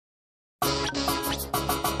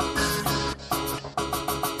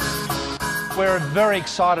We're very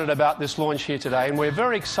excited about this launch here today, and we're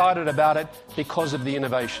very excited about it because of the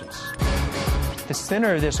innovations. The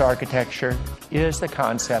center of this architecture is the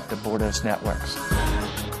concept of borderless networks.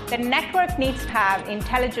 The network needs to have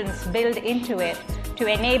intelligence built into it to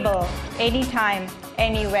enable anytime,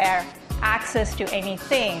 anywhere, access to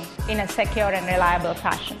anything in a secure and reliable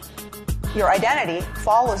fashion. Your identity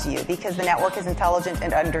follows you because the network is intelligent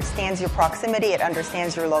and understands your proximity, it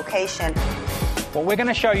understands your location. What we're going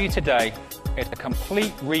to show you today is a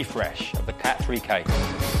complete refresh of the Cat3K.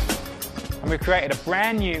 And we've created a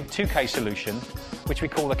brand new 2K solution, which we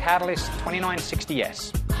call the Catalyst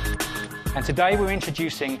 2960S. And today we're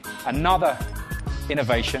introducing another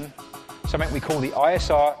innovation, something we call the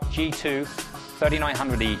ISR G2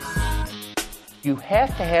 3900E. You have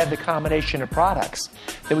to have the combination of products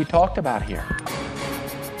that we talked about here.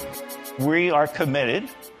 We are committed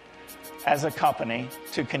as a company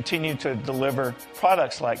to continue to deliver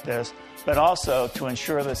products like this, but also to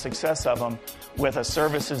ensure the success of them with a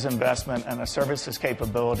services investment and a services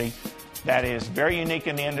capability that is very unique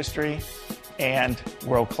in the industry and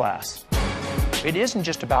world-class. It isn't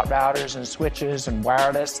just about routers and switches and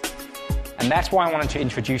wireless. And that's why I wanted to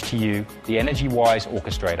introduce to you the EnergyWise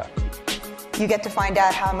Orchestrator. You get to find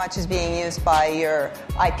out how much is being used by your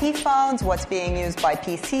IP phones, what's being used by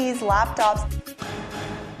PCs, laptops.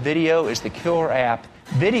 Video is the killer app.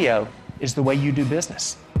 Video is the way you do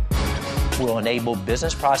business. Will enable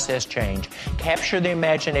business process change, capture the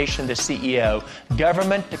imagination of the CEO,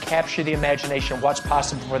 government to capture the imagination of what's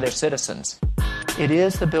possible for their citizens. It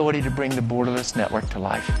is the ability to bring the borderless network to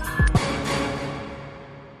life.